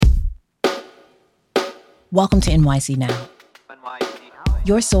Welcome to NYC Now,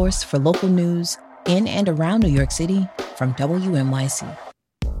 your source for local news in and around New York City from WNYC.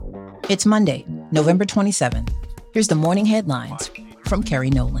 It's Monday, November 27th. Here's the morning headlines from Kerry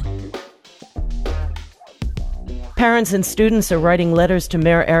Nolan. Parents and students are writing letters to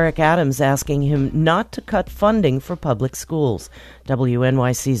Mayor Eric Adams asking him not to cut funding for public schools.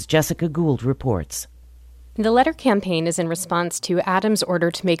 WNYC's Jessica Gould reports. The letter campaign is in response to Adams' order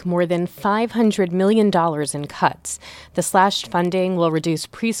to make more than $500 million in cuts. The slashed funding will reduce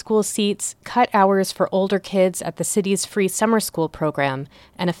preschool seats, cut hours for older kids at the city's free summer school program,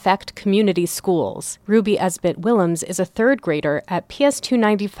 and affect community schools. Ruby Esbit-Willems is a third grader at PS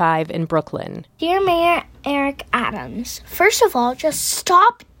 295 in Brooklyn. Dear Mayor Eric Adams, first of all, just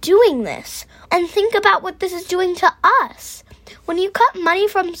stop doing this and think about what this is doing to us. When you cut money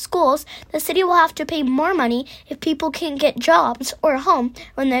from schools, the city will have to pay more money if people can't get jobs or a home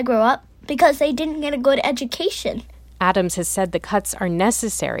when they grow up because they didn't get a good education. Adams has said the cuts are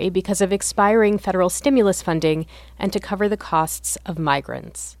necessary because of expiring federal stimulus funding and to cover the costs of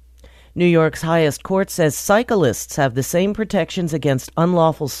migrants. New York's highest court says cyclists have the same protections against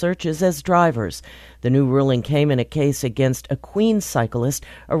unlawful searches as drivers. The new ruling came in a case against a Queens cyclist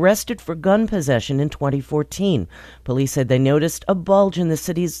arrested for gun possession in 2014. Police said they noticed a bulge in the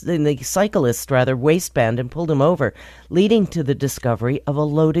cyclist's waistband and pulled him over, leading to the discovery of a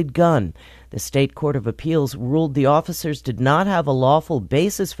loaded gun. The State Court of Appeals ruled the officers did not have a lawful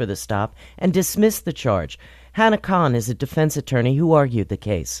basis for the stop and dismissed the charge. Hannah Khan is a defense attorney who argued the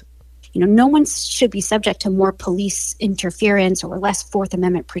case. No one should be subject to more police interference or less Fourth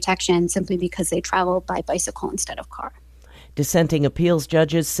Amendment protection simply because they travel by bicycle instead of car. Dissenting appeals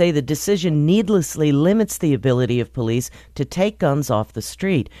judges say the decision needlessly limits the ability of police to take guns off the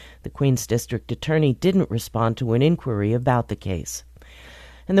street. The Queens District Attorney didn't respond to an inquiry about the case.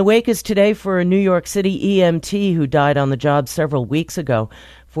 And the wake is today for a New York City EMT who died on the job several weeks ago.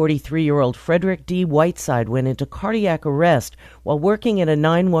 43-year-old Frederick Whiteside went into cardiac arrest while working at a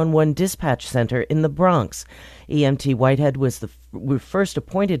 911 dispatch center in the Bronx. EMT Whitehead was first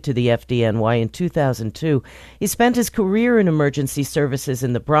appointed to the FDNY in 2002. He spent his career in emergency services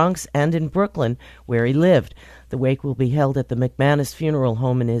in the Bronx and in Brooklyn, where he lived. The wake will be held at the McManus Funeral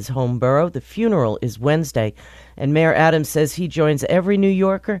Home in his home borough. The funeral is Wednesday, and Mayor Adams says he joins every New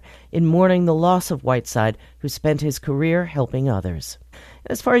Yorker in mourning the loss of Whiteside, who spent his career helping others.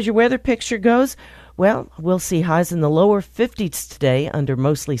 As far as your weather picture goes, well, we'll see highs in the lower 50s today under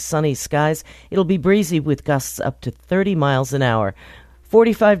mostly sunny skies. It'll be breezy with gusts up to 30 miles an hour.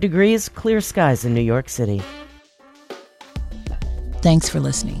 45 degrees, clear skies in New York City. Thanks for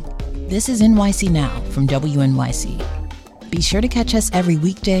listening. This is NYC Now from WNYC. Be sure to catch us every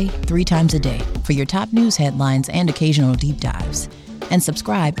weekday, 3 times a day, for your top news headlines and occasional deep dives. And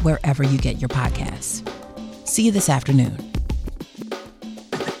subscribe wherever you get your podcasts. See you this afternoon.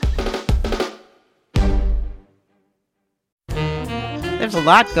 There's a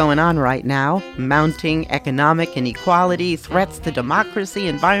lot going on right now. Mounting economic inequality, threats to democracy,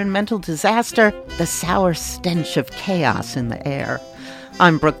 environmental disaster, the sour stench of chaos in the air.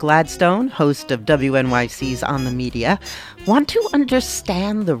 I'm Brooke Gladstone, host of WNYC's On the Media. Want to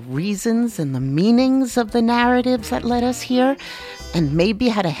understand the reasons and the meanings of the narratives that led us here, and maybe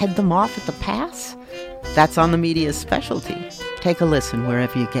how to head them off at the pass? That's On the Media's specialty. Take a listen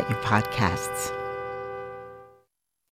wherever you get your podcasts.